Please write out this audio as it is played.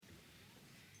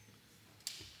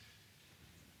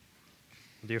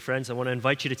Dear friends, I want to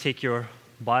invite you to take your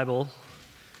Bible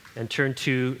and turn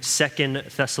to 2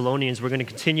 Thessalonians. We're going to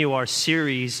continue our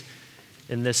series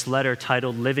in this letter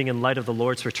titled Living in Light of the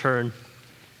Lord's Return.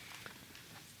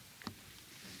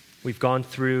 We've gone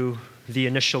through the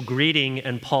initial greeting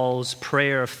and Paul's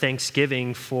prayer of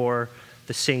thanksgiving for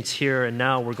the saints here, and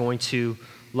now we're going to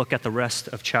look at the rest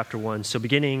of chapter 1. So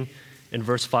beginning in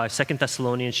verse 5, 2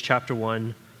 Thessalonians chapter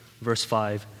 1, verse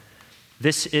 5.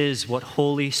 This is what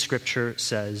Holy Scripture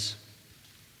says.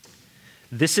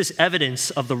 This is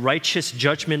evidence of the righteous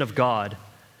judgment of God,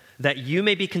 that you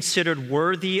may be considered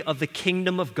worthy of the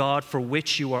kingdom of God for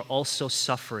which you are also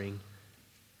suffering.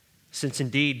 Since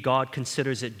indeed God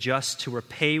considers it just to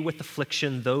repay with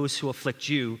affliction those who afflict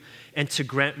you, and to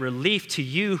grant relief to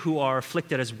you who are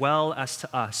afflicted as well as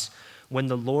to us, when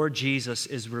the Lord Jesus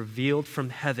is revealed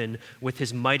from heaven with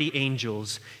his mighty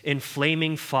angels in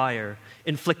flaming fire,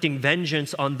 inflicting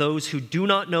vengeance on those who do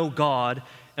not know God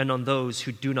and on those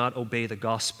who do not obey the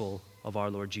gospel of our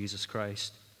Lord Jesus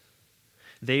Christ.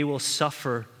 They will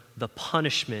suffer the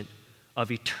punishment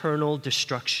of eternal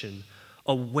destruction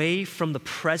away from the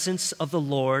presence of the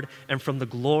Lord and from the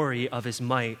glory of his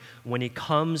might when he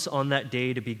comes on that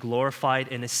day to be glorified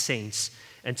in his saints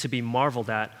and to be marveled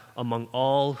at among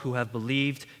all who have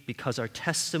believed, because our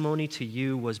testimony to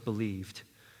you was believed.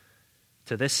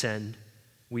 To this end,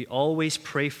 we always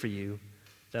pray for you,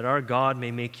 that our God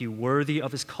may make you worthy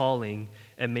of his calling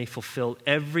and may fulfill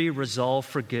every resolve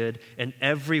for good and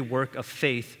every work of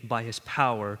faith by his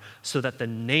power, so that the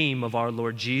name of our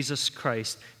Lord Jesus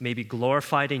Christ may be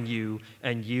glorified in you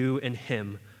and you in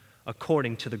him,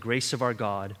 according to the grace of our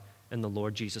God and the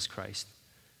Lord Jesus Christ.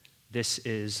 This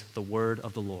is the word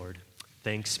of the Lord.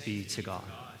 Thanks be to God.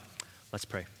 Let's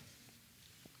pray.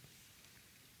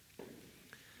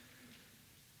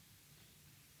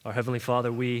 Our Heavenly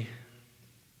Father, we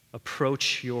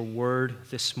approach your word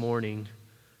this morning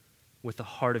with a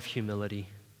heart of humility.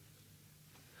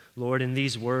 Lord, in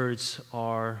these words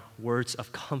are words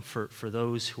of comfort for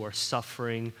those who are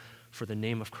suffering for the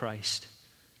name of Christ.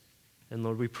 And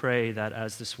Lord, we pray that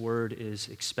as this word is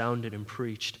expounded and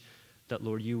preached, that,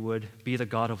 Lord, you would be the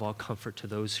God of all comfort to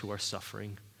those who are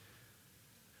suffering.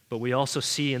 But we also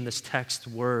see in this text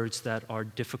words that are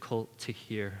difficult to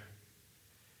hear.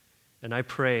 And I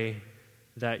pray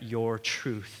that your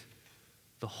truth,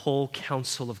 the whole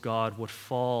counsel of God, would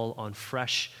fall on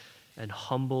fresh and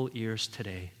humble ears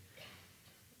today.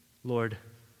 Lord,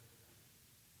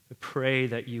 I pray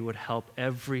that you would help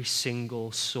every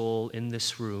single soul in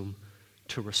this room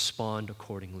to respond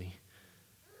accordingly.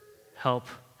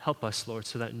 Help us, Lord,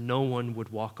 so that no one would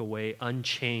walk away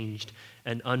unchanged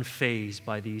and unfazed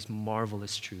by these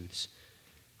marvelous truths.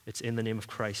 It's in the name of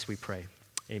Christ we pray.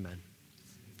 Amen.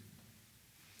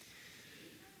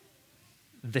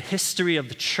 The history of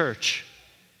the church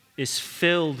is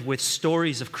filled with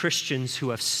stories of Christians who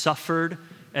have suffered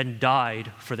and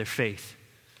died for their faith.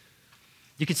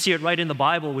 You can see it right in the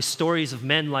Bible with stories of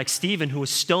men like Stephen, who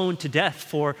was stoned to death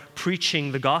for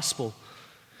preaching the gospel.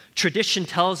 Tradition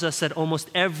tells us that almost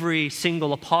every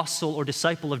single apostle or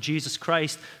disciple of Jesus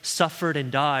Christ suffered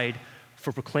and died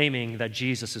for proclaiming that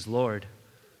Jesus is Lord.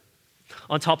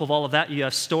 On top of all of that, you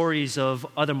have stories of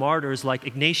other martyrs like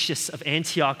Ignatius of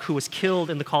Antioch, who was killed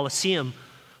in the Colosseum,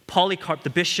 Polycarp, the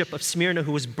bishop of Smyrna,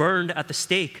 who was burned at the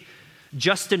stake,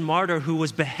 Justin Martyr, who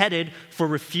was beheaded for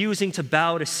refusing to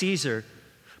bow to Caesar,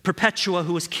 Perpetua,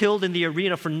 who was killed in the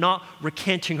arena for not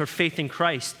recanting her faith in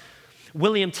Christ,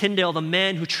 William Tyndale, the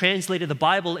man who translated the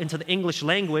Bible into the English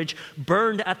language,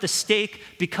 burned at the stake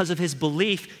because of his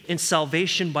belief in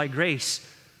salvation by grace.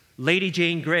 Lady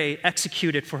Jane Grey,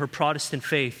 executed for her Protestant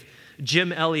faith.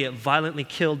 Jim Elliot, violently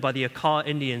killed by the Akau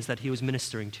Indians that he was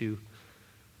ministering to.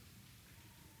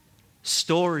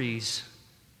 Stories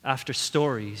after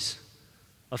stories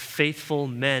of faithful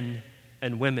men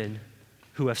and women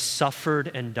who have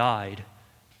suffered and died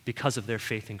because of their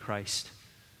faith in Christ.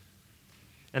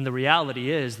 And the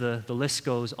reality is, the list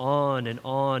goes on and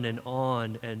on and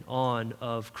on and on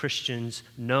of Christians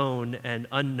known and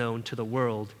unknown to the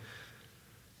world.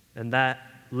 And that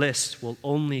list will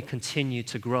only continue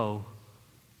to grow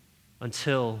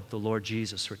until the Lord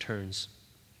Jesus returns.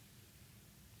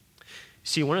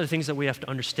 See, one of the things that we have to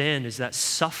understand is that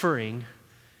suffering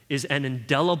is an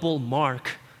indelible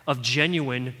mark of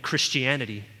genuine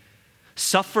Christianity.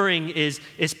 Suffering is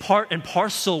part and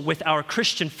parcel with our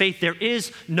Christian faith. There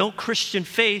is no Christian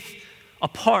faith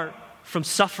apart from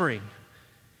suffering.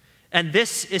 And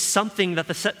this is something that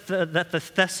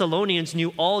the Thessalonians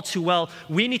knew all too well.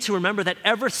 We need to remember that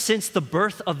ever since the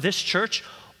birth of this church,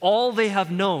 all they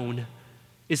have known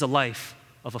is a life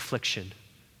of affliction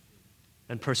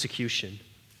and persecution.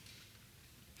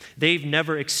 They've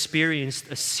never experienced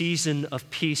a season of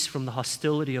peace from the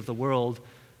hostility of the world.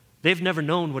 They've never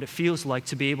known what it feels like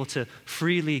to be able to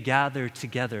freely gather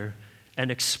together and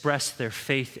express their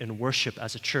faith and worship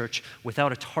as a church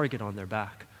without a target on their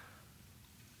back.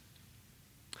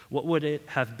 What would it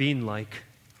have been like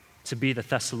to be the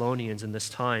Thessalonians in this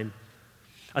time?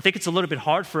 I think it's a little bit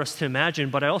hard for us to imagine,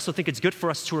 but I also think it's good for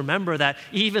us to remember that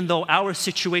even though our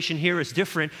situation here is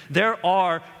different, there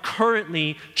are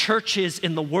currently churches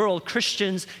in the world,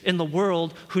 Christians in the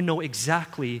world, who know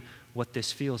exactly what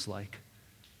this feels like.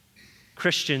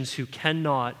 Christians who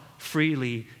cannot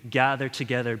freely gather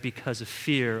together because of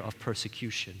fear of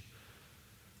persecution.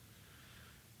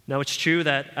 Now, it's true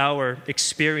that our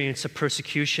experience of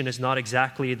persecution is not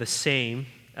exactly the same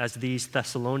as these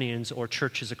Thessalonians or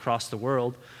churches across the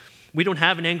world. We don't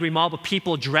have an angry mob of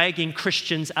people dragging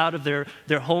Christians out of their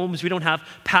homes. We don't have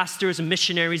pastors and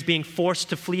missionaries being forced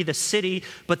to flee the city,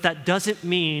 but that doesn't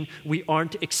mean we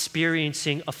aren't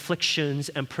experiencing afflictions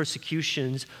and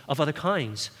persecutions of other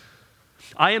kinds.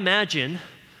 I imagine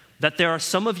that there are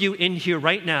some of you in here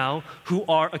right now who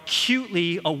are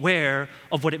acutely aware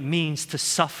of what it means to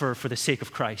suffer for the sake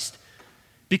of Christ,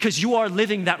 because you are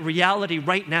living that reality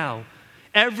right now.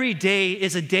 Every day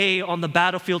is a day on the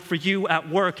battlefield for you at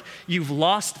work. You've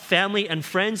lost family and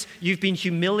friends. You've been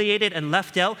humiliated and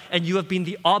left out, and you have been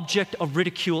the object of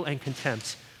ridicule and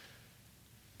contempt.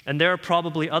 And there are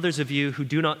probably others of you who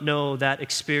do not know that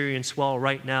experience well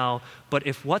right now, but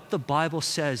if what the Bible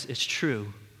says is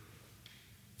true,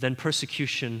 then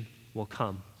persecution will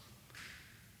come.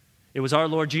 It was our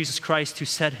Lord Jesus Christ who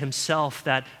said himself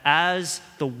that as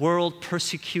the world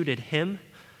persecuted him,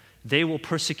 they will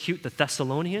persecute the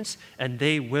Thessalonians, and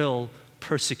they will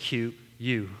persecute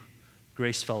you,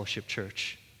 Grace Fellowship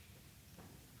Church.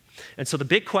 And so the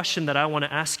big question that I want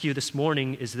to ask you this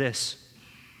morning is this: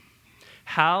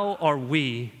 how are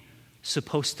we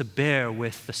supposed to bear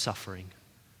with the suffering?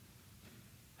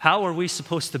 How are we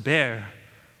supposed to bear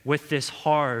with this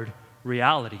hard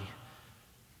reality?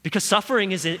 Because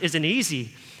suffering isn't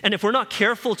easy. And if we're not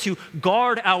careful to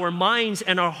guard our minds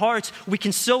and our hearts, we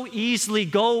can so easily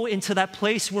go into that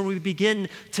place where we begin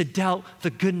to doubt the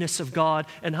goodness of God.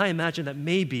 And I imagine that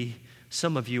maybe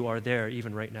some of you are there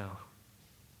even right now.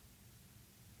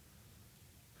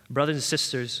 Brothers and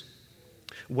sisters,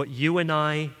 what you and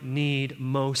I need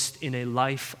most in a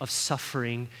life of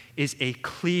suffering is a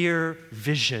clear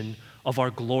vision of our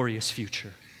glorious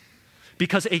future.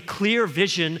 Because a clear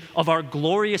vision of our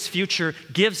glorious future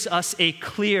gives us a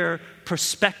clear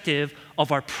perspective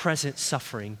of our present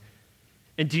suffering.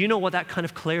 And do you know what that kind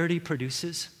of clarity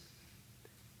produces?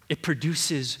 It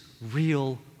produces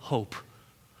real hope.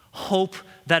 Hope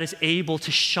that is able to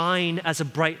shine as a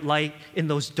bright light in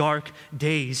those dark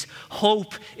days.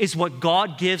 Hope is what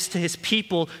God gives to his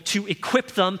people to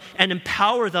equip them and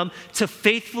empower them to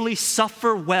faithfully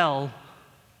suffer well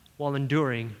while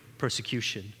enduring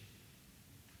persecution.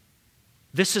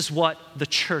 This is what the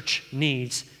church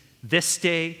needs this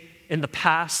day, in the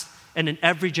past, and in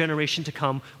every generation to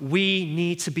come. We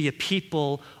need to be a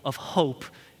people of hope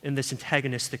in this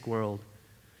antagonistic world.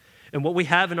 And what we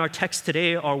have in our text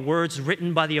today are words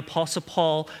written by the Apostle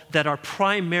Paul that are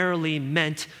primarily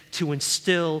meant to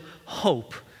instill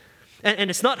hope. And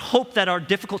it's not hope that our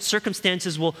difficult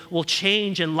circumstances will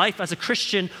change and life as a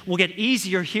Christian will get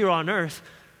easier here on earth.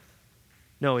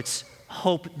 No, it's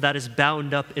hope that is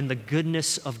bound up in the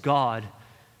goodness of God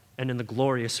and in the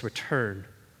glorious return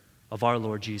of our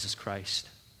Lord Jesus Christ.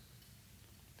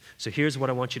 So here's what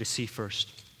I want you to see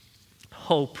first: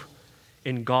 hope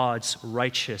in God's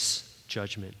righteous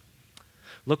judgment.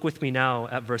 Look with me now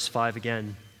at verse 5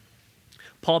 again.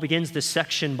 Paul begins this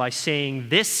section by saying,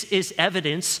 "This is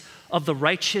evidence of the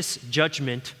righteous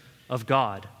judgment of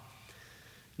God."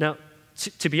 Now,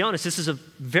 to be honest, this is a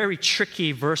very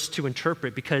tricky verse to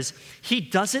interpret because he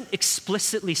doesn't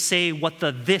explicitly say what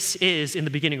the "this" is in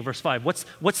the beginning of verse 5.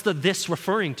 What's the "this"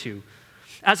 referring to?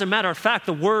 As a matter of fact,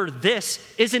 the word "this"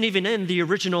 isn't even in the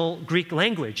original Greek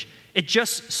language. It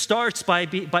just starts by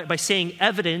saying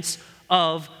evidence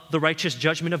of the righteous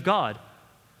judgment of God.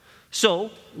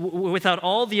 So, without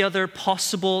all the other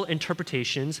possible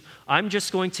interpretations, I'm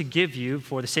just going to give you,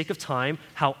 for the sake of time,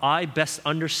 how I best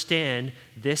understand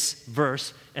this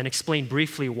verse and explain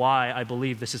briefly why I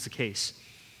believe this is the case.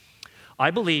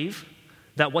 I believe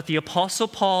that what the Apostle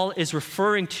Paul is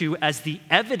referring to as the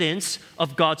evidence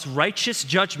of God's righteous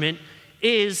judgment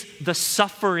is the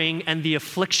suffering and the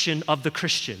affliction of the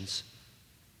Christians.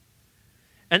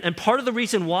 And part of the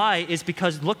reason why is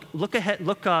because look ahead,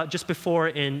 just before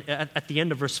at the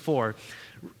end of verse 4.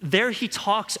 There he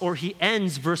talks, or he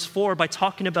ends verse 4 by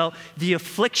talking about the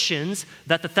afflictions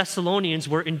that the Thessalonians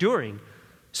were enduring.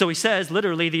 So he says,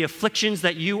 literally, the afflictions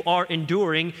that you are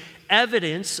enduring,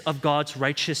 evidence of God's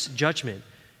righteous judgment.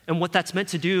 And what that's meant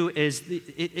to do is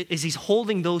he's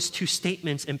holding those two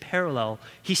statements in parallel.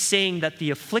 He's saying that the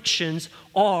afflictions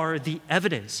are the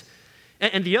evidence.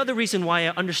 And the other reason why I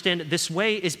understand it this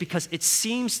way is because it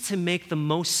seems to make the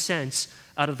most sense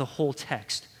out of the whole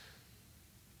text.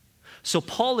 So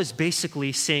Paul is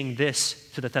basically saying this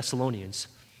to the Thessalonians.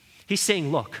 He's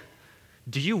saying, look,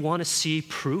 do you want to see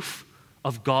proof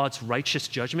of God's righteous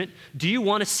judgment? Do you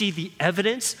want to see the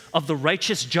evidence of the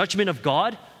righteous judgment of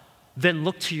God? Then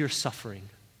look to your suffering.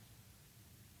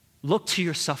 Look to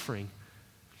your suffering.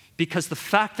 Because the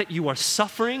fact that you are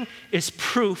suffering is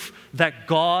proof that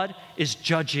God is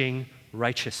judging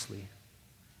righteously.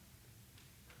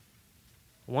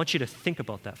 I want you to think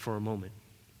about that for a moment.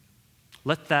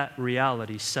 Let that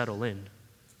reality settle in.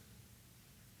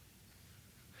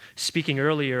 Speaking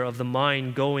earlier of the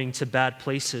mind going to bad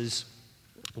places,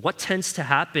 what tends to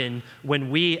happen when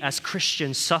we as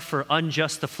Christians suffer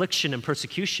unjust affliction and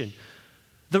persecution?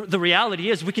 The reality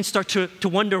is we can start to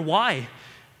wonder why.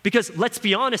 Because let's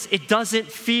be honest, it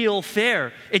doesn't feel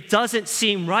fair. It doesn't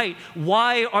seem right.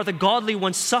 Why are the godly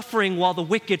ones suffering while the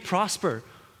wicked prosper?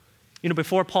 You know,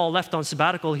 before Paul left on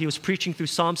sabbatical, he was preaching through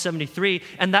Psalm 73,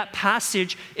 and that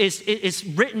passage is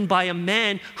written by a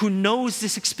man who knows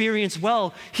this experience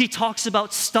well. He talks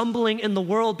about stumbling in the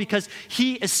world because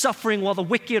he is suffering while the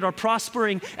wicked are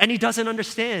prospering, and he doesn't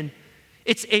understand.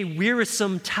 It's a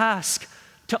wearisome task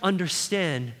to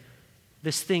understand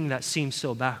this thing that seems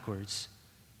so backwards.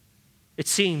 It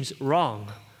seems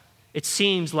wrong. It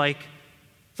seems like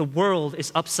the world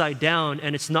is upside down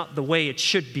and it's not the way it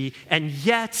should be, and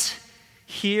yet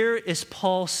here is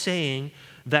Paul saying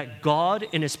that God,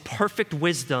 in his perfect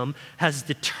wisdom, has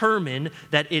determined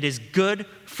that it is good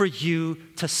for you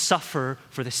to suffer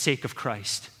for the sake of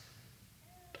Christ.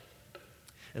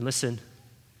 And listen,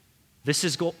 this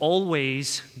is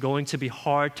always going to be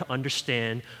hard to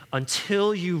understand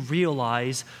until you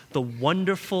realize the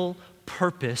wonderful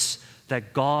purpose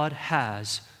that God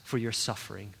has for your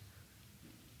suffering.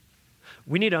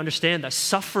 We need to understand that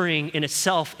suffering in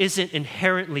itself isn't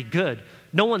inherently good.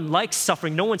 No one likes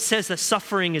suffering. No one says that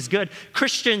suffering is good.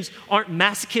 Christians aren't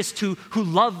masochists who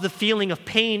love the feeling of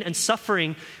pain and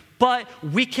suffering, but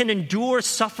we can endure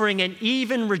suffering and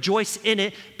even rejoice in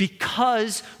it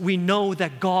because we know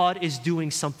that God is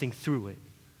doing something through it.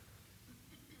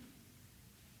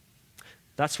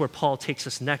 That's where Paul takes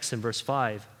us next in verse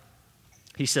 5.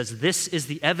 He says, this is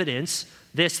the evidence,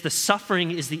 the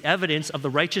suffering is the evidence of the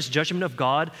righteous judgment of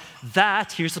God,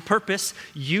 that, here's the purpose,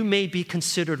 you may be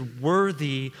considered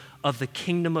worthy of the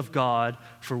kingdom of God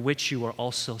for which you are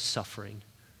also suffering.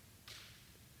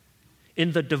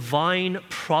 In the divine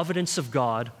providence of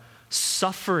God,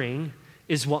 suffering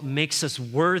is what makes us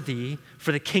worthy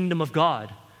for the kingdom of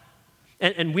God.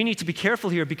 And we need to be careful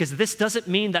here because this doesn't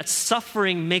mean that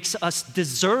suffering makes us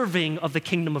deserving of the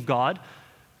kingdom of God.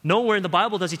 Nowhere in the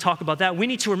Bible does he talk about that. We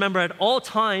need to remember at all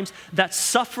times that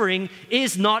suffering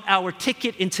is not our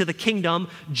ticket into the kingdom.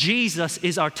 Jesus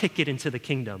is our ticket into the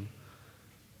kingdom.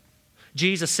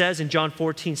 Jesus says in John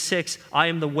 14:6, I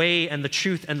am the way and the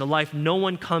truth and the life. No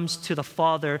one comes to the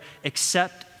Father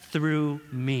except through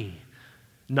me.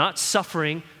 Not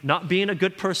suffering, not being a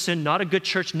good person, not a good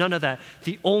church, none of that.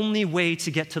 The only way to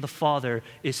get to the Father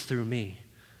is through me.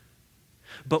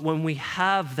 But when we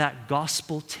have that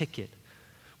gospel ticket,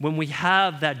 when we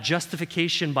have that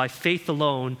justification by faith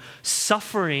alone,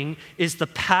 suffering is the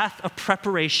path of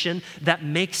preparation that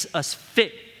makes us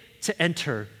fit to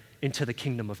enter into the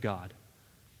kingdom of God.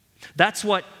 That's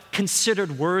what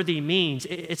considered worthy means.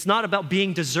 It's not about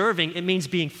being deserving, it means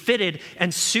being fitted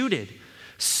and suited.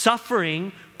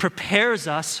 Suffering prepares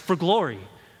us for glory.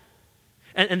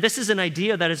 And this is an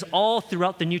idea that is all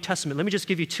throughout the New Testament. Let me just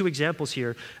give you two examples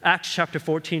here. Acts chapter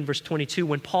 14, verse 22,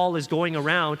 when Paul is going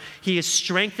around, he is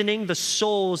strengthening the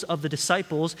souls of the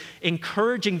disciples,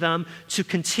 encouraging them to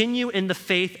continue in the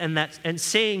faith and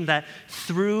saying that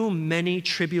through many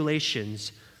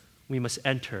tribulations, we must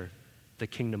enter the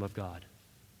kingdom of God.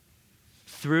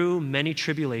 Through many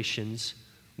tribulations,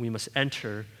 we must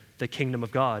enter the kingdom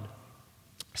of God.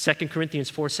 2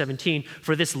 Corinthians 4:17,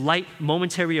 for this light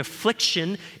momentary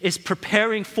affliction is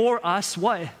preparing for us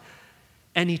what?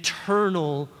 An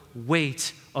eternal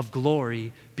weight of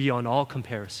glory beyond all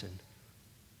comparison.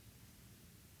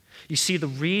 You see, the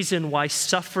reason why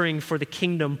suffering for the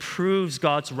kingdom proves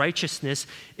God's righteousness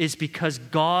is because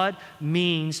God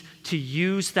means to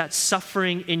use that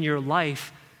suffering in your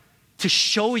life to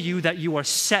show you that you are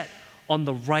set on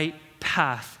the right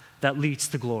path that leads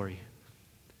to glory.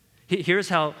 Here's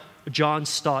how John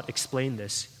Stott explained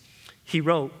this. He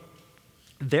wrote,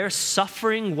 "Their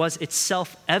suffering was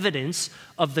itself evidence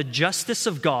of the justice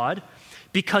of God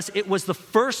because it was the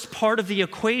first part of the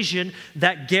equation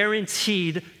that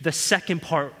guaranteed the second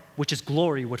part, which is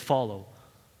glory, would follow."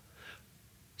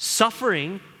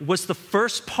 Suffering was the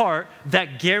first part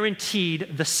that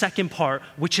guaranteed the second part,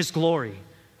 which is glory.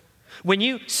 When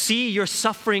you see your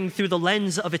suffering through the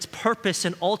lens of its purpose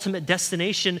and ultimate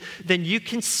destination, then you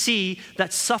can see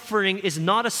that suffering is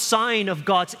not a sign of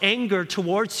God's anger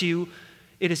towards you.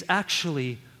 It is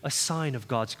actually a sign of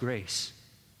God's grace.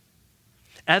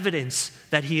 Evidence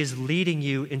that He is leading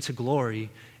you into glory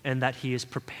and that He is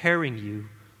preparing you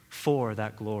for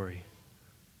that glory.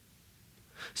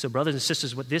 So, brothers and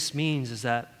sisters, what this means is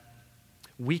that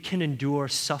we can endure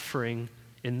suffering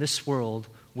in this world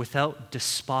without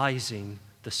despising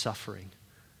the suffering.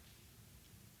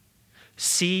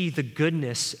 See the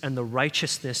goodness and the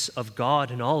righteousness of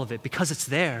God in all of it, because it's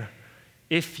there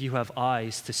if you have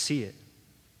eyes to see it.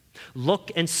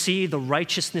 Look and see the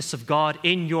righteousness of God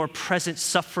in your present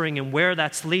suffering and where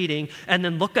that's leading, and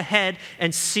then look ahead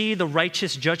and see the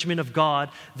righteous judgment of God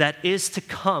that is to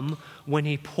come when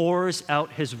He pours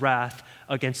out His wrath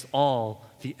against all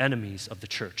the enemies of the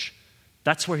church.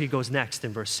 That's where He goes next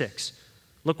in verse 6.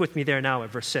 Look with me there now at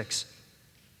verse 6.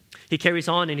 He carries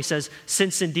on and he says,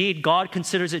 "Since indeed God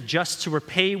considers it just to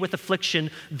repay with affliction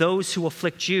those who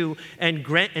afflict you and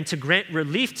to grant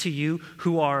relief to you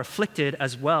who are afflicted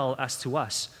as well as to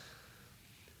us."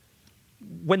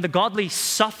 When the godly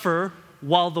suffer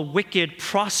while the wicked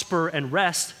prosper and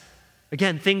rest,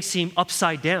 again, things seem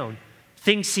upside down.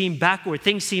 Things seem backward.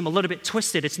 Things seem a little bit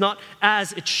twisted. It's not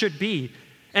as it should be.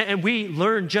 And we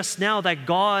learned just now that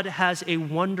God has a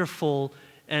wonderful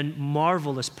and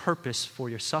marvelous purpose for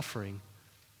your suffering.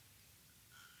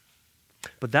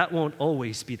 But that won't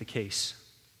always be the case.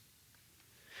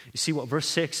 You see, what verse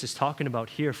 6 is talking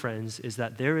about here, friends, is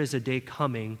that there is a day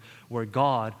coming where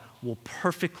God will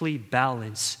perfectly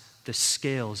balance the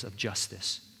scales of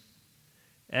justice.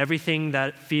 Everything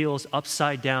that feels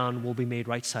upside down will be made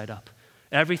right side up.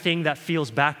 Everything that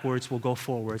feels backwards will go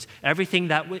forwards. Everything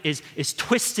that is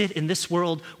twisted in this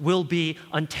world will be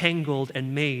untangled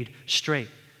and made straight.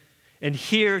 And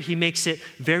here he makes it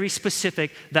very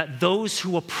specific that those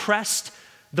who oppressed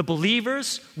the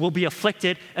believers will be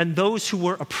afflicted, and those who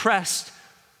were oppressed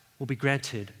will be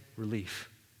granted relief.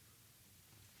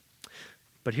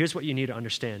 But here's what you need to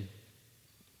understand.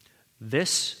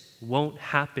 This won't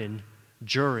happen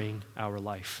during our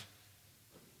life.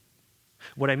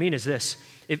 What I mean is this: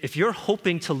 if you're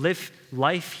hoping to live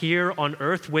life here on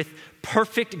earth with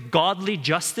perfect godly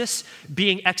justice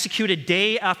being executed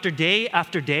day after day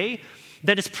after day,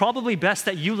 then it's probably best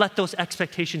that you let those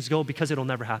expectations go, because it'll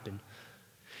never happen.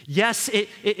 Yes,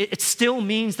 it still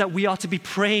means that we ought to be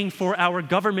praying for our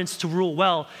governments to rule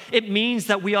well. It means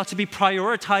that we ought to be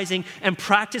prioritizing and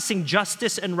practicing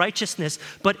justice and righteousness.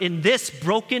 But in this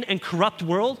broken and corrupt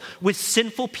world with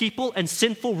sinful people and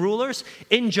sinful rulers,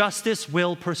 injustice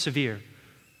will persevere.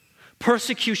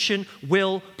 Persecution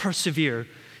will persevere.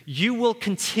 You will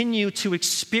continue to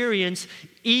experience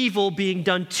evil being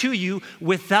done to you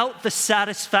without the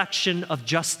satisfaction of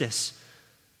justice.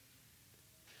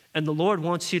 And the Lord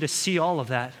wants you to see all of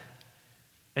that,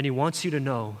 and He wants you to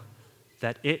know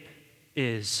that it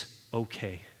is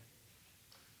okay.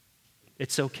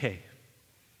 It's okay.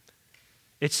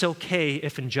 It's okay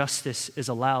if injustice is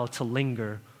allowed to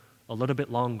linger a little bit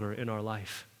longer in our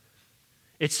life.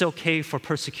 It's okay for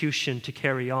persecution to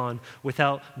carry on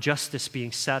without justice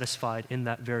being satisfied in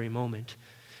that very moment.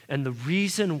 And the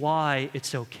reason why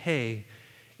it's okay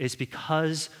is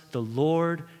because the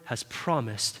Lord has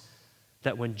promised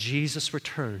that when Jesus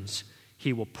returns,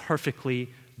 He will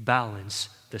perfectly balance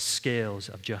the scales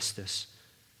of justice.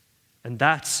 And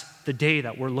that's the day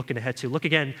that we're looking ahead to. Look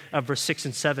again at verse 6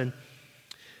 and 7.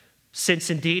 "Since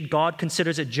indeed God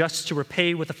considers it just to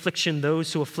repay with affliction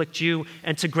those who afflict you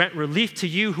and to grant relief to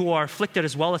you who are afflicted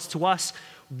as well as to us,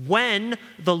 when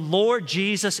the Lord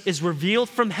Jesus is revealed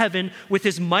from heaven with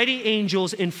His mighty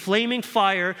angels in flaming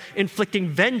fire, inflicting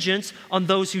vengeance on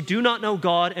those who do not know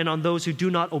God and on those who do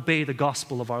not obey the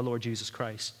gospel of our Lord Jesus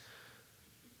Christ."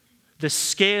 The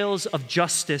scales of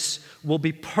justice will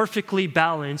be perfectly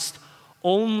balanced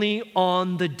only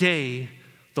on the day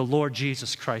the Lord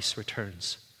Jesus Christ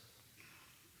returns.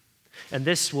 And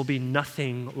this will be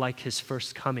nothing like His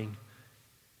first coming.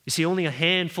 You see, only a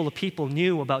handful of people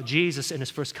knew about Jesus and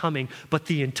His first coming, but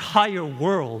the entire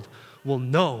world will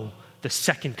know the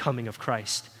second coming of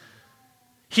Christ.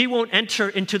 He won't enter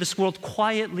into this world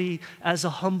quietly as a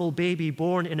humble baby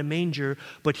born in a manger,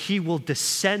 but he will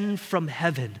descend from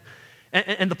heaven.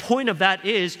 And the point of that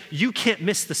is you can't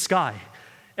miss the sky.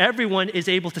 Everyone is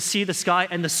able to see the sky,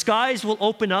 and the skies will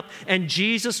open up, and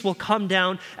Jesus will come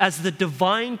down as the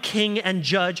divine king and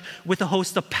judge with a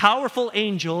host of powerful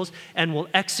angels and will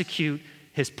execute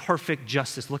his perfect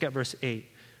justice. Look at verse 8.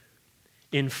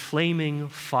 In flaming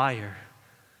fire,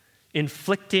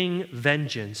 inflicting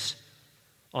vengeance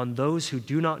on those who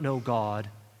do not know God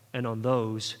and on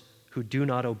those who do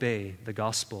not obey the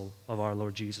gospel of our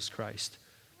Lord Jesus Christ.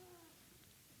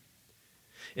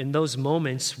 In those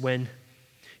moments when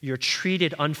you're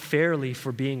treated unfairly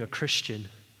for being a Christian,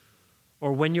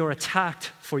 or when you're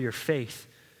attacked for your faith,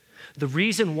 the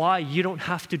reason why you don't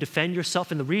have to defend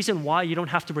yourself and the reason why you don't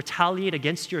have to retaliate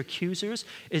against your accusers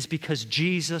is because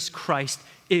Jesus Christ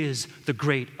is the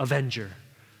great avenger.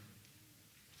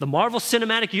 The Marvel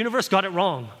Cinematic Universe got it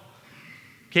wrong.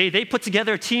 Okay, they put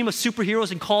together a team of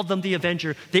superheroes and called them the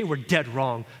Avenger. They were dead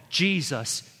wrong.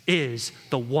 Jesus is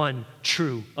the one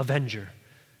true avenger.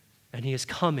 And he is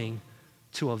coming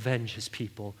to avenge his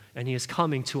people. And he is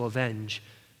coming to avenge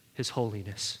his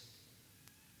holiness.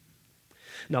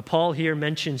 Now, Paul here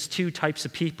mentions two types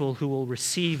of people who will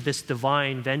receive this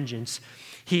divine vengeance.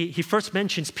 He first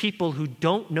mentions people who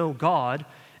don't know God,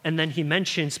 and then he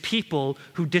mentions people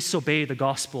who disobey the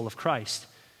gospel of Christ.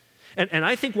 And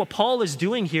I think what Paul is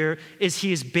doing here is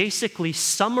he is basically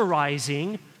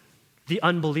summarizing the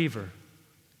unbeliever.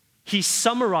 He's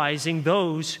summarizing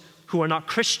those who are not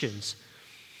Christians.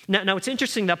 Now it's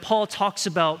interesting that Paul talks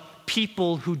about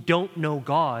people who don't know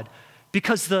God,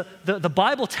 because the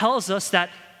Bible tells us that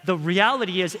the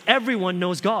reality is everyone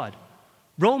knows God.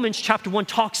 Romans chapter 1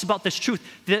 talks about this truth.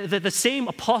 The same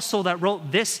apostle that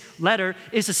wrote this letter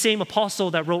is the same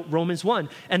apostle that wrote Romans 1.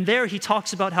 And there he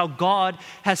talks about how God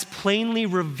has plainly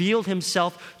revealed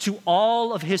himself to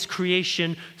all of his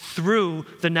creation through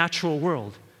the natural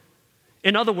world.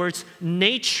 In other words,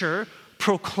 nature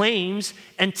proclaims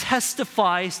and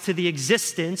testifies to the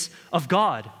existence of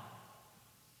God.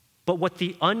 But what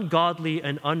the ungodly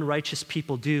and unrighteous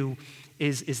people do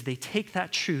is they take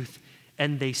that truth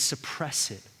and they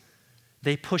suppress it.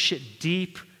 They push it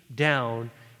deep down,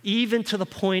 even to the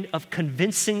point of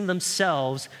convincing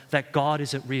themselves that God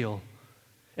isn't real.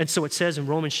 And so it says in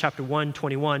Romans chapter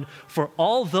 1:21, for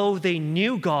although they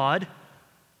knew God,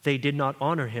 they did not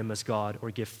honor him as God or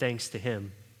give thanks to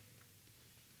him.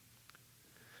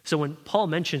 So when Paul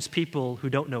mentions people who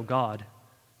don't know God,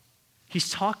 he's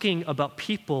talking about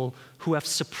people who have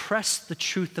suppressed the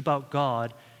truth about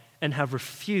God and have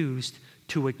refused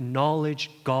to acknowledge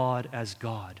God as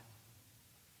God.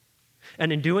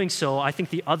 And in doing so, I think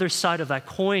the other side of that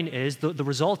coin is, the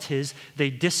result is they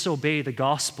disobey the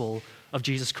gospel of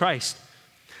Jesus Christ.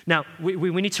 Now, we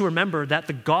need to remember that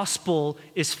the gospel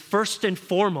is first and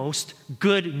foremost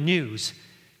good news.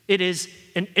 It is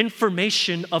an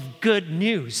information of good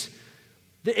news.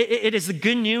 It is the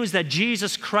good news that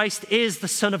Jesus Christ is the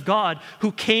Son of God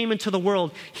who came into the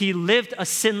world. He lived a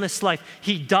sinless life.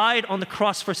 He died on the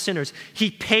cross for sinners. He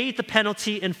paid the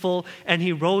penalty in full, and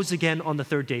he rose again on the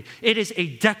third day. It is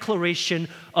a declaration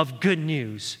of good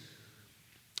news.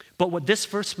 But what this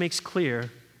verse makes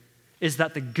clear is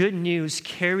that the good news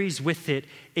carries with it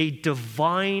a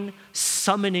divine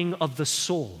summoning of the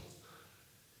soul.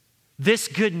 This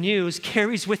good news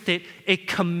carries with it a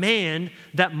command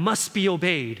that must be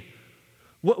obeyed.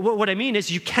 What I mean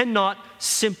is you cannot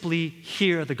simply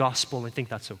hear the gospel and think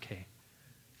that's okay.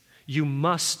 You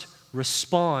must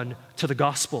respond to the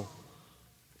gospel.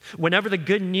 Whenever the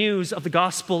good news of the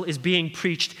gospel is being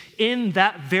preached, in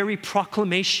that very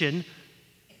proclamation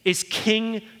is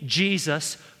King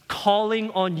Jesus calling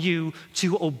on you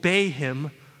to obey him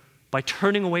by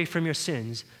turning away from your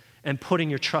sins and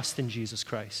putting your trust in Jesus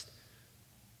Christ.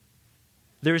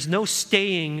 There is no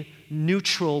staying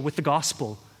neutral with the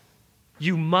gospel.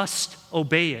 You must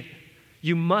obey it.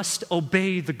 You must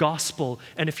obey the gospel.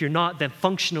 And if you're not, then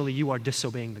functionally you are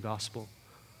disobeying the gospel.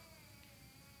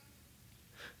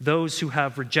 Those who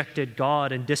have rejected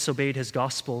God and disobeyed his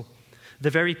gospel, the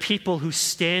very people who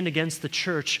stand against the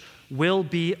church, will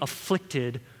be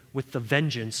afflicted with the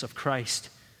vengeance of Christ.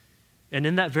 And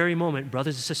in that very moment,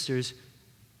 brothers and sisters,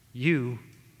 you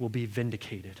will be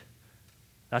vindicated.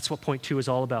 That's what point 2 is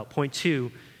all about. Point 2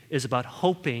 is about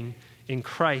hoping in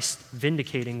Christ's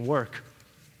vindicating work.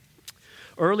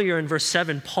 Earlier in verse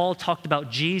 7, Paul talked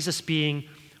about Jesus being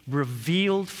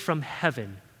revealed from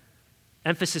heaven.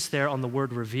 Emphasis there on the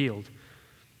word revealed.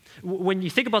 When you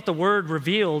think about the word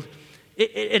revealed,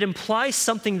 it implies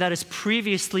something that is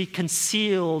previously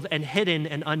concealed and hidden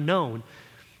and unknown.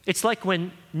 It's like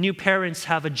when new parents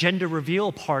have a gender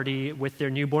reveal party with their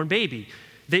newborn baby.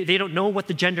 They don't know what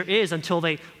the gender is until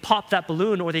they pop that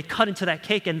balloon or they cut into that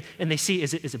cake and they see,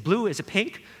 is it blue, is it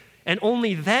pink? And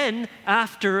only then,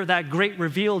 after that great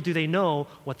reveal, do they know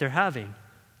what they're having.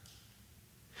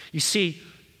 You see,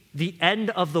 the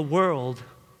end of the world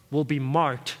will be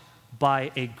marked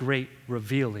by a great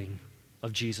revealing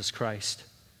of Jesus Christ.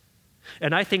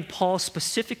 And I think Paul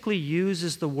specifically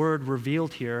uses the word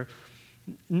revealed here,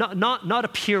 not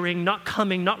appearing, not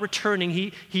coming, not returning.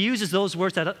 He uses those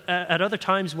words at other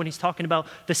times when he's talking about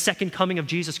the second coming of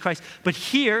Jesus Christ. But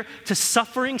here, to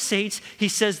suffering saints, he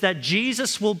says that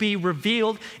Jesus will be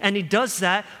revealed, and he does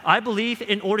that, I believe,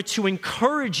 in order to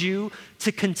encourage you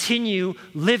to continue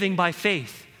living by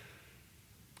faith.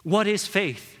 What is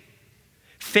faith?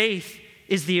 Faith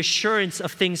is the assurance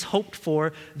of things hoped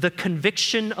for, the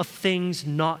conviction of things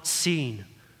not seen.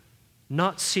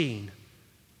 Not seen.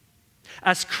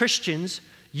 As Christians,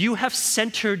 you have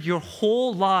centered your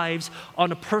whole lives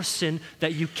on a person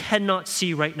that you cannot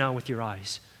see right now with your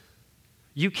eyes.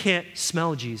 You can't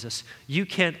smell Jesus. You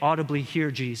can't audibly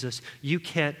hear Jesus. You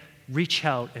can't reach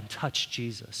out and touch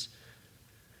Jesus.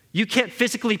 You can't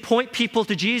physically point people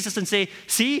to Jesus and say,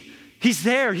 see, he's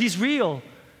there, he's real.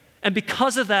 And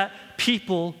because of that,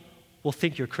 people will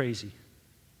think you're crazy.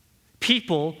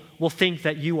 People will think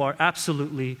that you are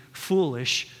absolutely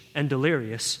foolish and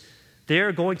delirious.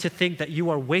 They're going to think that you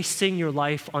are wasting your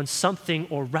life on something,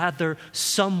 or rather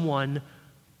someone,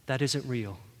 that isn't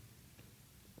real.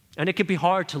 And it can be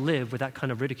hard to live with that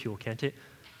kind of ridicule, can't it?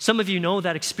 Some of you know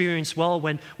that experience well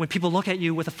when people look at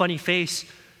you with a funny face,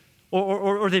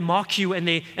 or they mock you and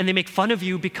they make fun of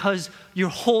you because your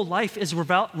whole life is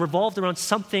revolved around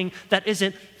something that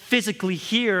isn't physically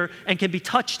here and can be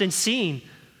touched and seen.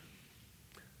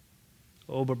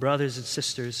 Oh, but brothers and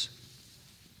sisters,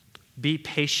 be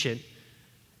patient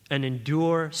and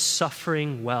endure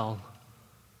suffering well,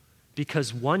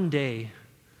 because one day,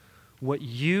 what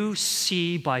you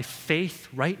see by faith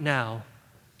right now,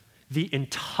 the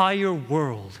entire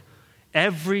world,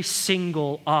 every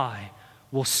single eye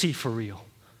will see for real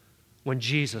when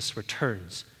Jesus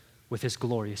returns with his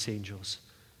glorious angels.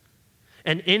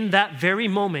 And in that very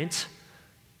moment,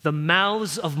 the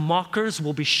mouths of mockers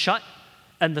will be shut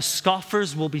and the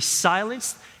scoffers will be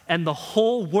silenced, and the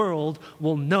whole world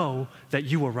will know that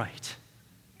you were right.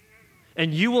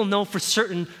 And you will know for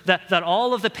certain that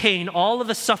all of the pain, all of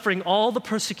the suffering, all the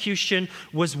persecution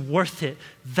was worth it.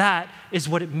 That is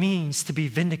what it means to be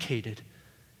vindicated.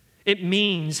 It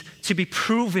means to be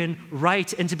proven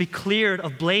right and to be cleared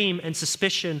of blame and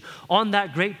suspicion. On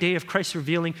that great day of Christ's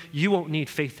revealing, you won't need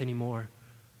faith anymore,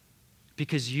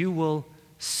 because you will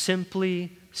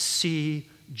simply see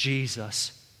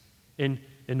Jesus in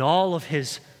all of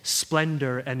his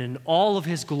splendor and in all of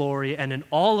his glory and in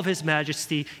all of his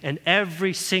majesty, and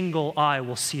every single eye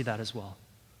will see that as well.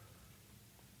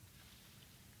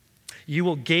 You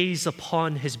will gaze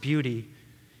upon his beauty,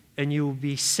 and you will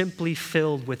be simply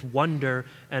filled with wonder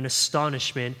and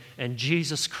astonishment, and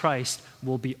Jesus Christ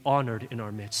will be honored in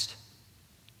our midst.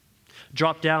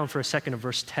 Drop down for a second to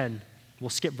verse 10. We'll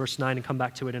skip verse 9 and come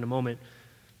back to it in a moment.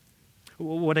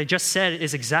 What I just said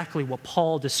is exactly what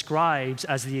Paul describes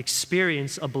as the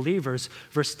experience of believers.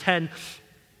 Verse 10,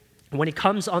 when he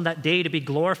comes on that day to be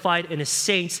glorified in his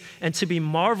saints and to be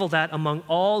marveled at among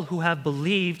all who have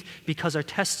believed, because our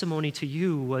testimony to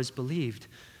you was believed.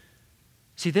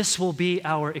 See, this will be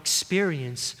our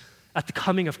experience at the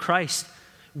coming of Christ.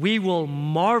 We will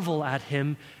marvel at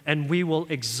him and we will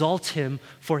exalt him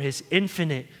for his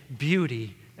infinite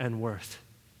beauty and worth.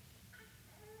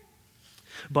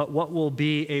 But what will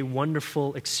be a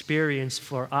wonderful experience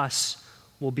for us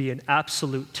will be an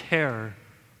absolute terror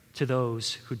to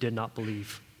those who did not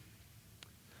believe.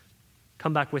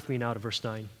 Come back with me now to verse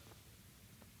 9.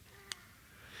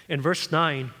 In verse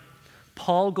 9,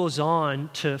 Paul goes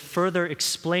on to further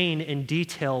explain in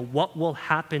detail what will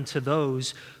happen to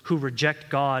those who reject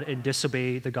God and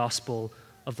disobey the gospel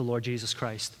of the Lord Jesus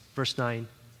Christ. Verse 9,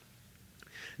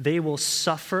 they will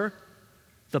suffer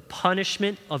the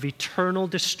punishment of eternal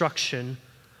destruction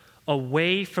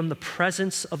away from the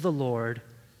presence of the Lord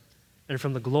and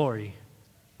from the glory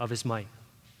of his might.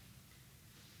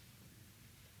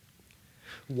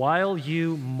 While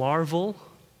you marvel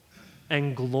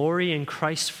and glory in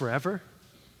Christ forever,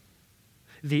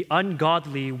 the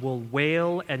ungodly will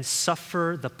wail and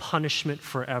suffer the punishment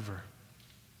forever.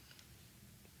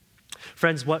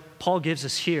 Friends, what Paul gives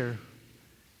us here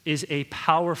is a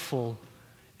powerful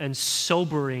and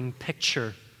sobering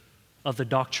picture of the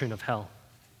doctrine of hell.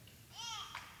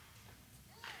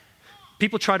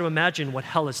 People try to imagine what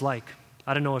hell is like.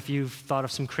 I don't know if you've thought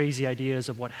of some crazy ideas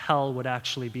of what hell would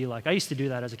actually be like. I used to do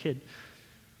that as a kid.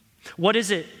 What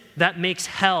is it that makes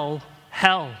hell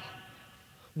hell?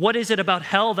 What is it about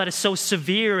hell that is so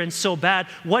severe and so bad?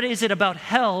 What is it about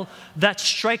hell that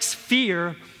strikes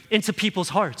fear into people's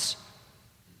hearts?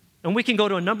 And we can go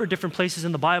to a number of different places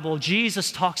in the Bible.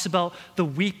 Jesus talks about the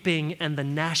weeping and the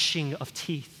gnashing of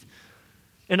teeth.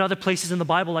 In other places in the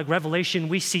Bible, like Revelation,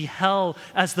 we see hell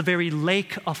as the very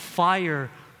lake of fire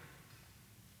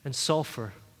and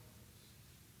sulfur,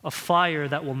 a fire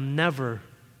that will never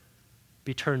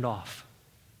be turned off.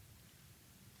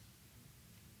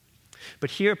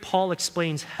 But here Paul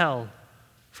explains hell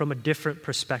from a different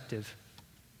perspective.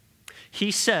 He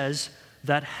says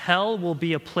that hell will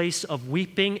be a place of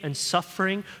weeping and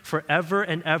suffering forever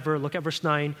and ever. Look at verse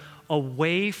 9.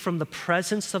 Away from the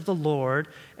presence of the Lord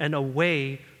and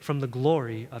away from the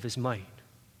glory of his might.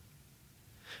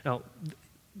 Now,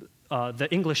 the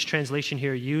English translation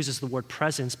here uses the word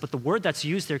presence, but the word that's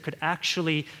used there could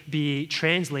actually be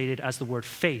translated as the word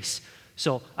face.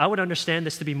 So I would understand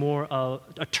this to be more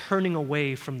a turning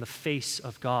away from the face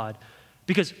of God.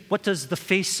 Because what does the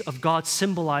face of God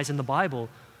symbolize in the Bible?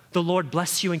 The Lord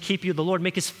bless you and keep you. The Lord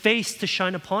make his face to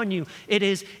shine upon you. It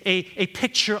is a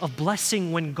picture of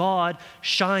blessing when God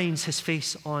shines his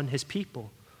face on his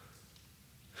people.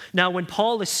 Now, when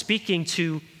Paul is speaking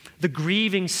to the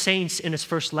grieving saints in his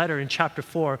first letter in chapter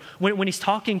 4, when he's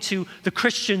talking to the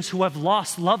Christians who have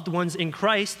lost loved ones in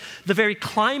Christ, the very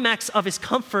climax of his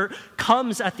comfort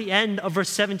comes at the end of verse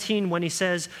 17 when he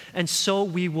says, and so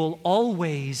we will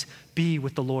always be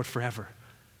with the Lord forever.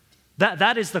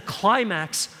 That is the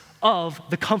climax of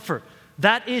the comfort.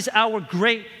 That is our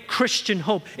great Christian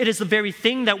hope. It is the very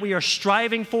thing that we are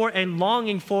striving for and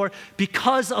longing for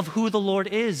because of who the Lord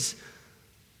is.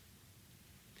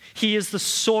 He is the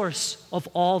source of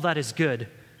all that is good.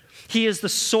 He is the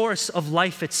source of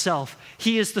life itself.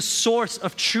 He is the source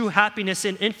of true happiness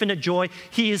and infinite joy.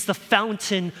 He is the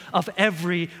fountain of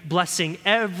every blessing.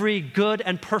 Every good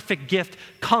and perfect gift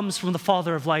comes from the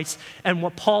Father of lights. And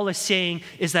what Paul is saying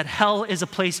is that hell is a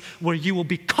place where you will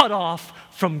be cut off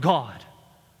from God.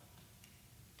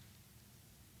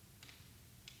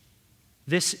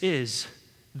 This is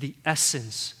the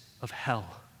essence of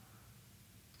hell.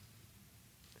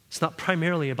 It's not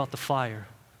primarily about the fire.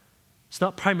 It's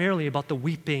not primarily about the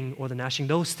weeping or the gnashing.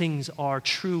 Those things are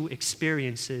true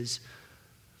experiences.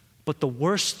 But the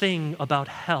worst thing about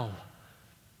hell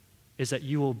is that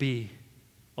you will be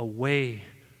away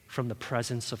from the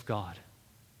presence of God.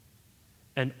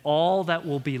 And all that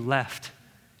will be left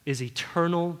is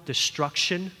eternal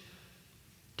destruction,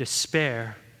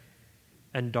 despair,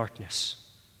 and darkness.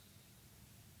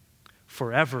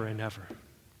 Forever and ever.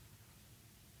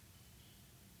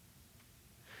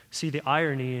 See, the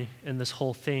irony in this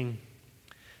whole thing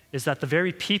is that the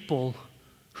very people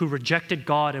who rejected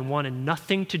God and wanted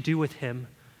nothing to do with him,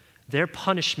 their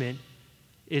punishment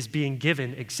is being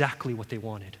given exactly what they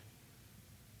wanted.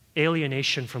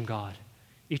 Alienation from God,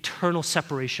 eternal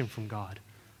separation from God,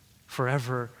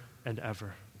 forever and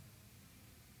ever.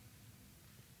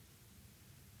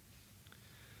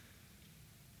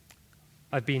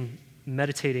 I've been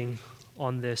meditating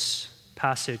on this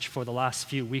passage for the last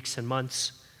few weeks and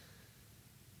months.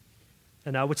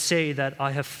 And I would say that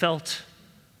I have felt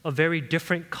a very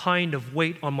different kind of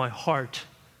weight on my heart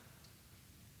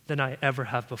than I ever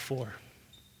have before.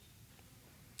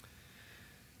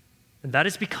 And that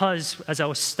is because as I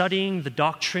was studying the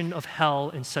doctrine of hell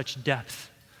in such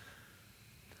depth,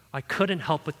 I couldn't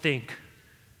help but think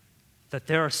that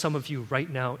there are some of you right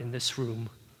now in this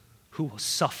room who will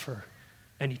suffer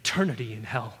an eternity in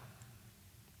hell.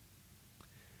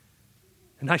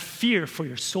 And I fear for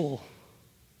your soul.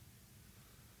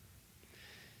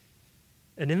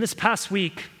 And in this past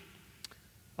week,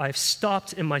 I have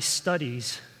stopped in my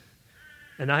studies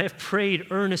and I have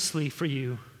prayed earnestly for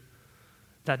you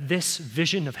that this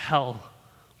vision of hell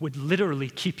would literally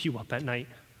keep you up at night.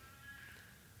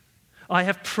 I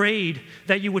have prayed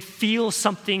that you would feel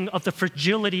something of the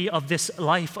fragility of this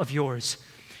life of yours.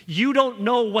 You don't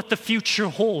know what the future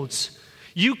holds.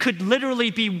 You could literally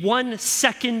be 1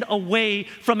 second away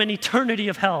from an eternity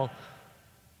of hell.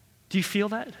 Do you feel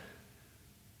that?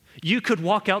 You could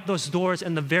walk out those doors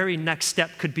and the very next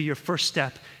step could be your first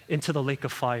step into the lake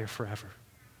of fire forever.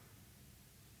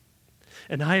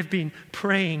 And I have been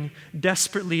praying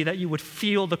desperately that you would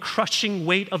feel the crushing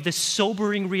weight of this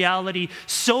sobering reality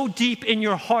so deep in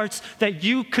your hearts that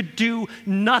you could do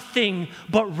nothing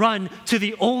but run to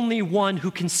the only one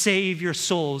who can save your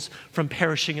souls from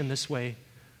perishing in this way.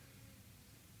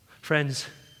 Friends,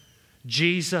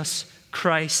 Jesus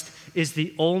Christ is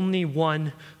the only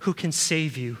one who can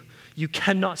save you. You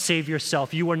cannot save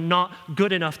yourself. You are not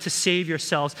good enough to save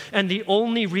yourselves. And the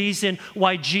only reason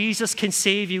why Jesus can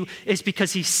save you is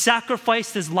because he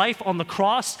sacrificed his life on the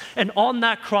cross, and on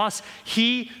that cross,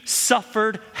 he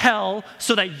suffered hell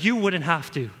so that you wouldn't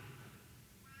have to.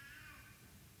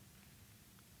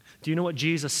 Do you know what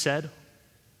Jesus said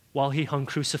while he hung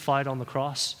crucified on the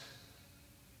cross?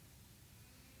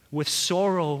 With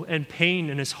sorrow and pain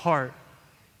in his heart,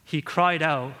 he cried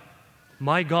out,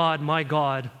 my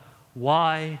God,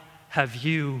 why have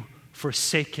you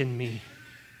forsaken me?"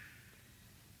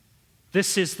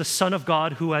 This is the Son of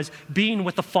God who has been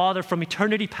with the Father from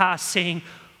eternity past saying,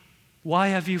 "Why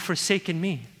have you forsaken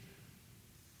me?"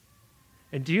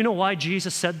 And do you know why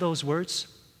Jesus said those words?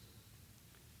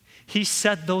 He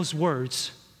said those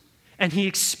words and he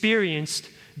experienced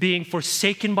being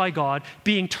forsaken by God,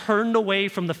 being turned away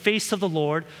from the face of the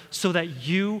Lord, so that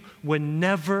you would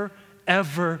never,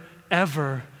 ever,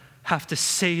 ever have to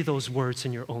say those words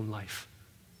in your own life.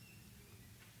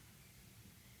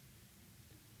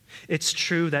 It's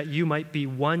true that you might be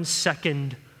 1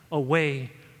 second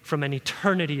away from an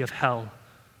eternity of hell,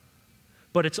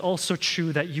 but it's also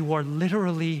true that you are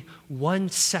literally 1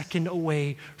 second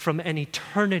away from an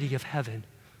eternity of heaven.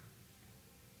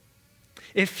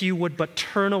 If you would but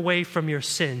turn away from your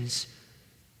sins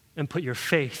and put your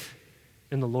faith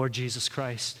in the Lord Jesus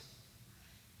Christ.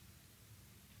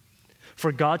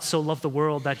 For God so loved the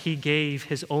world that he gave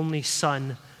his only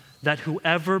Son, that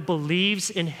whoever believes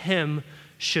in him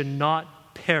should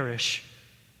not perish,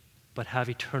 but have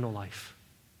eternal life.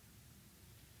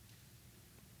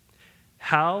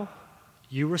 How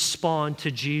you respond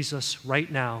to Jesus right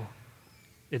now,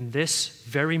 in this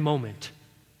very moment,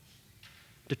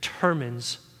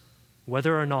 determines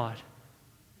whether or not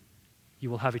you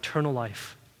will have eternal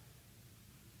life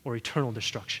or eternal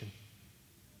destruction.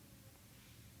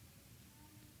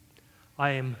 I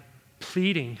am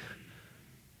pleading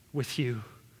with you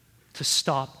to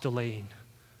stop delaying.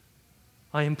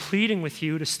 I am pleading with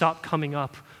you to stop coming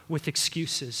up with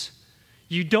excuses.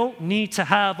 You don't need to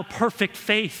have a perfect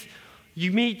faith.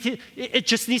 It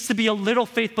just needs to be a little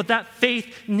faith, but that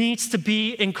faith needs to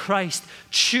be in Christ.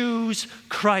 Choose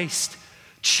Christ.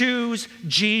 Choose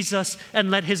Jesus,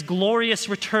 and let his glorious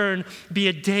return be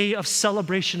a day of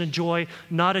celebration and joy,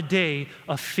 not a day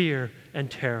of fear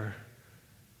and terror.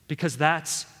 Because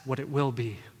that's what it will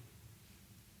be.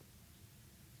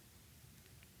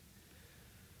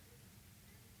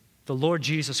 The Lord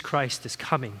Jesus Christ is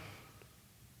coming,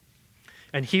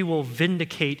 and he will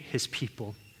vindicate his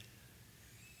people.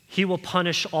 He will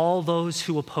punish all those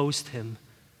who opposed him,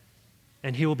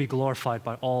 and he will be glorified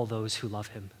by all those who love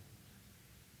him.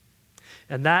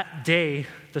 And that day,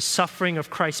 the suffering of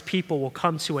Christ's people will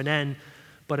come to an end,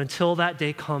 but until that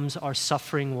day comes, our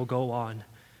suffering will go on.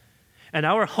 And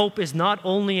our hope is not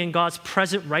only in God's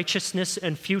present righteousness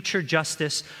and future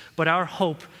justice, but our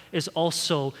hope is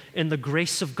also in the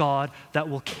grace of God that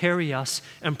will carry us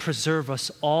and preserve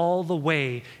us all the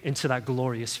way into that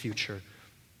glorious future.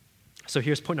 So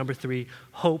here's point number 3,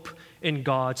 hope in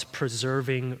God's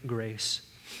preserving grace.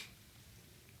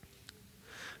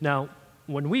 Now,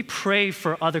 when we pray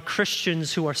for other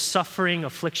Christians who are suffering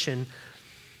affliction,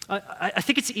 I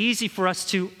think it's easy for us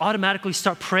to automatically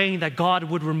start praying that God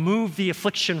would remove the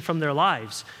affliction from their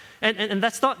lives. And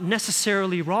that's not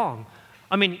necessarily wrong.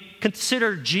 I mean,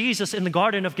 consider Jesus in the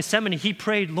Garden of Gethsemane. He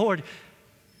prayed, "Lord,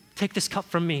 take this cup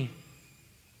from me."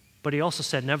 But he also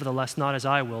said, "Nevertheless, not as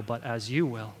I will, but as you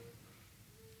will."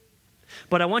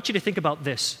 But I want you to think about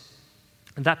this,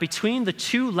 that between the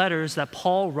 2 letters that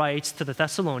Paul writes to the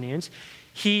Thessalonians,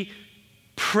 he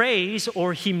prays,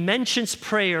 or he mentions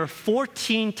prayer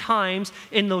 14 times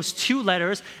in those 2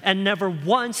 letters, and never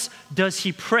once does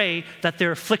he pray that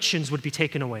their afflictions would be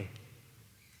taken away.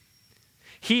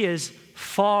 He is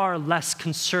far less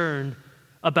concerned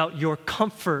about your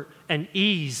comfort and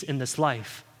ease in this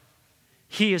life.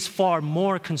 He is far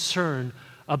more concerned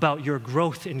about your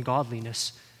growth in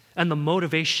godliness and the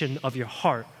motivation of your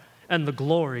heart and the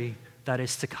glory that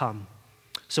is to come.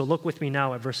 So look with me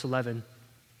now at verse 11.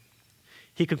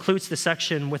 He concludes the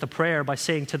section with a prayer by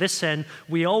saying, "To this end,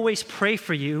 we always pray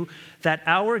for you, that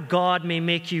our God may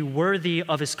make you worthy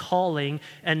of his calling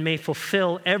and may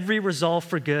fulfill every resolve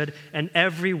for good and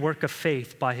every work of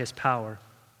faith by his power."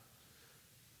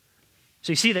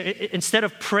 So you see that instead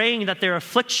of praying that their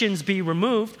afflictions be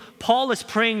removed, Paul is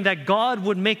praying that God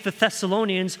would make the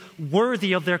Thessalonians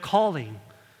worthy of their calling.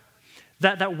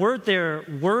 That word there,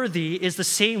 worthy, is the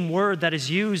same word that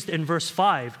is used in verse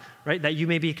 5, right? That you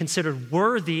may be considered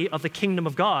worthy of the kingdom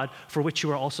of God, for which you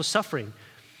are also suffering.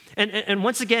 And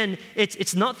once again,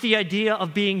 it's not the idea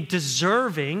of being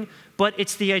deserving, but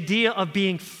it's the idea of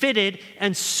being fitted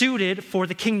and suited for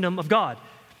the kingdom of God.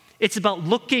 It's about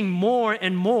looking more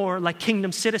and more like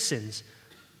kingdom citizens.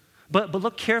 But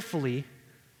look carefully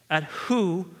at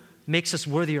who makes us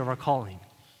worthy of our calling.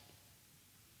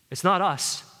 It's not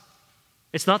us.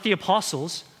 It's not the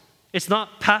apostles. It's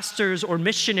not pastors or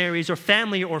missionaries or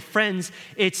family or friends.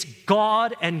 It's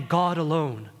God and God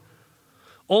alone.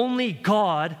 Only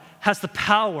God has the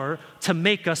power to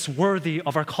make us worthy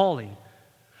of our calling.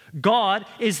 God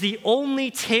is the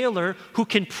only tailor who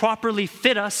can properly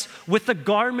fit us with the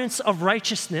garments of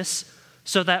righteousness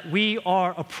so that we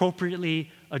are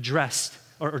appropriately dressed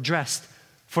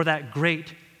for that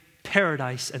great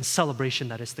paradise and celebration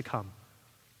that is to come.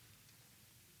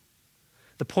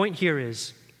 The point here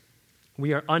is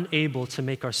we are unable to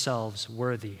make ourselves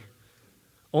worthy.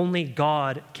 Only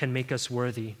God can make us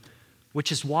worthy,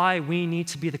 which is why we need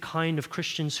to be the kind of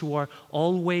Christians who are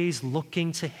always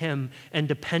looking to Him and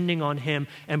depending on Him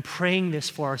and praying this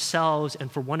for ourselves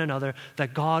and for one another,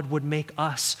 that God would make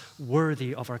us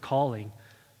worthy of our calling.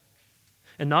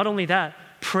 And not only that,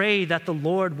 pray that the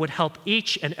Lord would help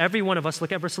each and every one of us,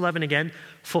 look at verse 11 again,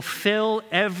 fulfill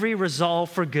every resolve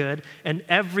for good and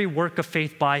every work of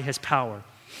faith by His power.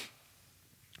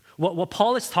 What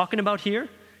Paul is talking about here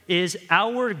is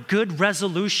our good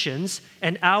resolutions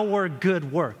and our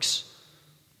good works.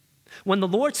 When the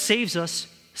Lord saves us,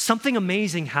 something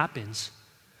amazing happens.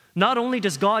 Not only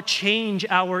does God change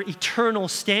our eternal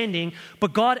standing,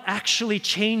 but God actually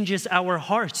changes our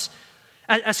hearts.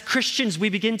 As Christians, we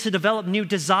begin to develop new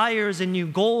desires and new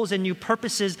goals and new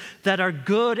purposes that are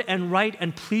good and right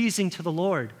and pleasing to the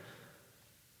Lord.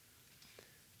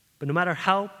 But no matter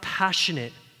how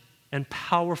passionate and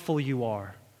powerful you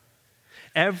are,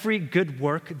 every good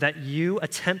work that you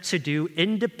attempt to do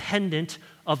independent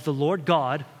of the Lord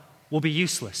God will be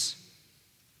useless.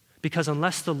 Because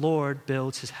unless the Lord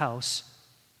builds His house,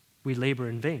 we labor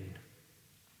in vain.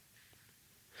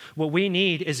 What we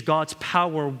need is God's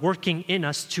power working in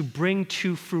us to bring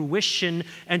to fruition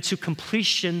and to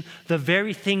completion the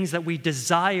very things that we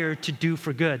desire to do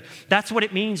for good. That's what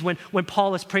it means when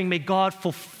Paul is praying, may God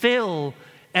fulfill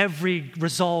every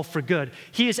resolve for good.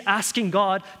 He is asking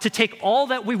God to take all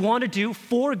that we want to do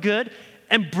for good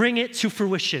and bring it to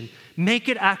fruition. Make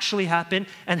it actually happen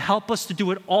and help us to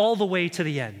do it all the way to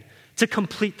the end, to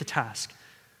complete the task.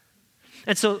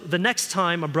 And so the next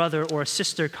time a brother or a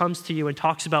sister comes to you and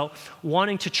talks about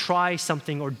wanting to try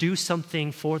something or do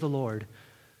something for the Lord,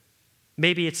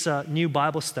 maybe it's a new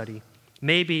Bible study,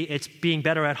 maybe it's being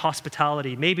better at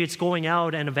hospitality, maybe it's going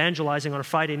out and evangelizing on a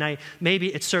Friday night,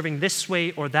 maybe it's serving this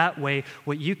way or that way,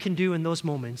 what you can do in those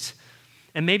moments.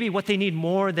 And maybe what they need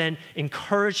more than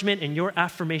encouragement and your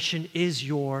affirmation is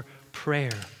your prayer.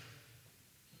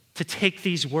 To take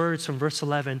these words from verse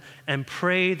 11 and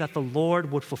pray that the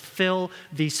Lord would fulfill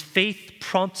these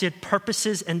faith-prompted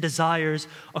purposes and desires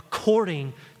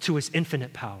according to His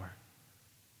infinite power.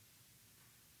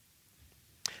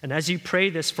 And as you pray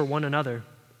this for one another,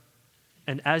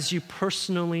 and as you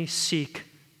personally seek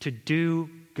to do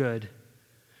good,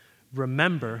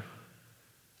 remember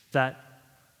that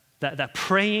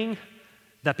praying,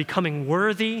 that becoming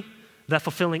worthy, that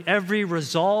fulfilling every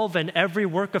resolve and every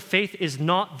work of faith is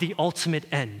not the ultimate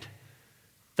end.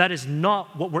 That is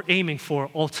not what we're aiming for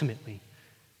ultimately.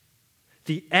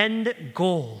 The end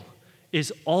goal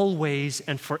is always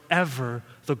and forever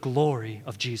the glory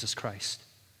of Jesus Christ.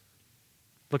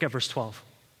 Look at verse 12.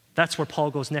 That's where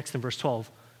Paul goes next in verse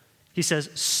 12. He says,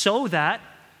 so that,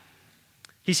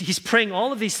 he's praying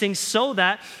all of these things so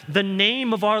that the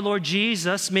name of our Lord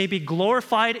Jesus may be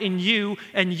glorified in you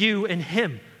and you in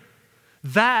Him.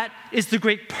 That is the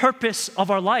great purpose of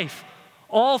our life.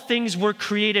 All things were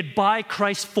created by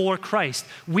Christ for Christ.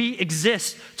 We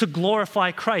exist to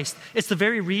glorify Christ. It's the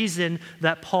very reason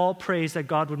that Paul prays that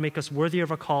God would make us worthy of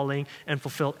our calling and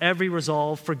fulfill every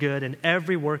resolve for good and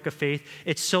every work of faith.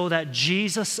 It's so that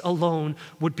Jesus alone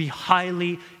would be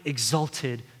highly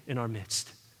exalted in our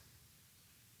midst.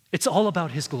 It's all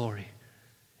about His glory.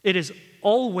 It is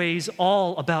always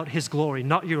all about His glory,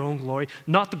 not your own glory,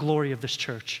 not the glory of this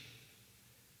church.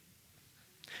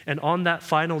 And on that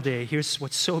final day, here's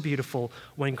what's so beautiful.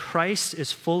 When Christ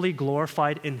is fully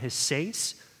glorified in His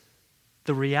saints,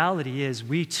 the reality is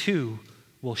we too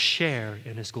will share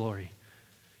in His glory.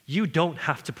 You don't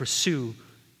have to pursue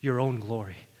your own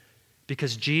glory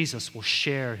because Jesus will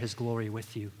share His glory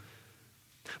with you.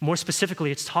 More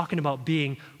specifically, it's talking about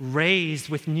being raised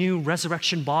with new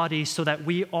resurrection bodies so that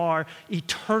we are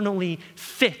eternally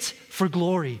fit for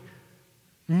glory.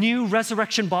 new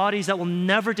resurrection bodies that will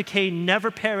never decay,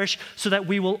 never perish, so that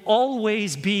we will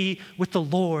always be with the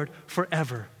Lord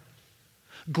forever.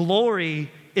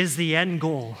 Glory is the end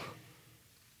goal.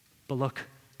 But look,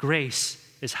 grace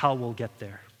is how we'll get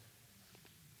there.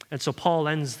 And so Paul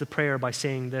ends the prayer by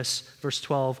saying this, verse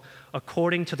 12,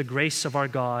 according to the grace of our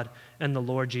God and the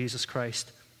Lord Jesus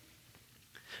Christ.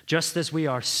 Just as we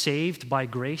are saved by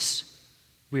grace,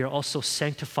 we are also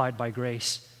sanctified by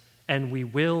grace, and we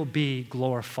will be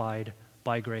glorified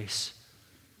by grace.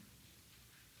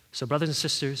 So, brothers and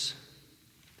sisters,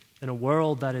 in a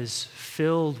world that is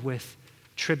filled with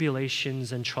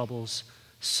tribulations and troubles,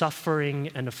 suffering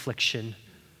and affliction,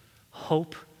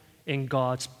 hope in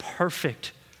God's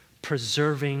perfect,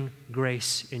 preserving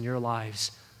grace in your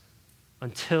lives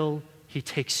until he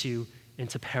takes you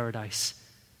into paradise.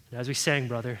 And as we sang,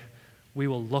 brother, we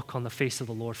will look on the face of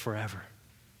the Lord forever.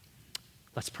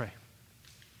 Let's pray.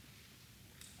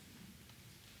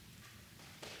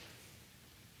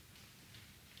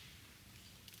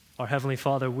 Our Heavenly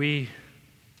Father, we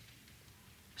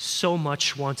so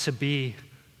much want to be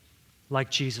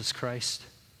like Jesus Christ.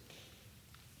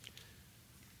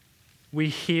 We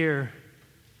hear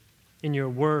in your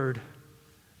word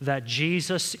that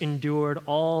Jesus endured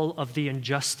all of the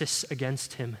injustice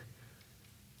against him,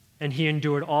 and he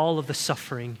endured all of the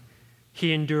suffering.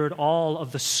 He endured all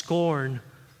of the scorn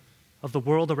of the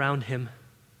world around him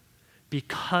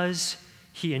because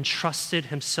he entrusted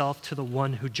himself to the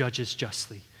one who judges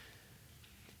justly.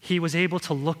 He was able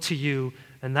to look to you,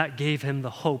 and that gave him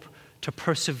the hope to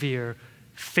persevere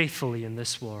faithfully in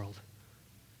this world.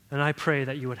 And I pray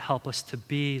that you would help us to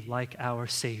be like our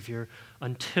Savior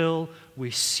until we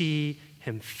see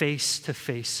him face to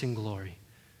face in glory.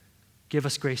 Give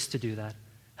us grace to do that.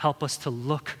 Help us to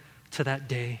look to that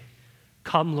day.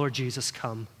 Come, Lord Jesus,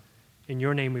 come. In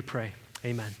your name we pray.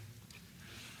 Amen.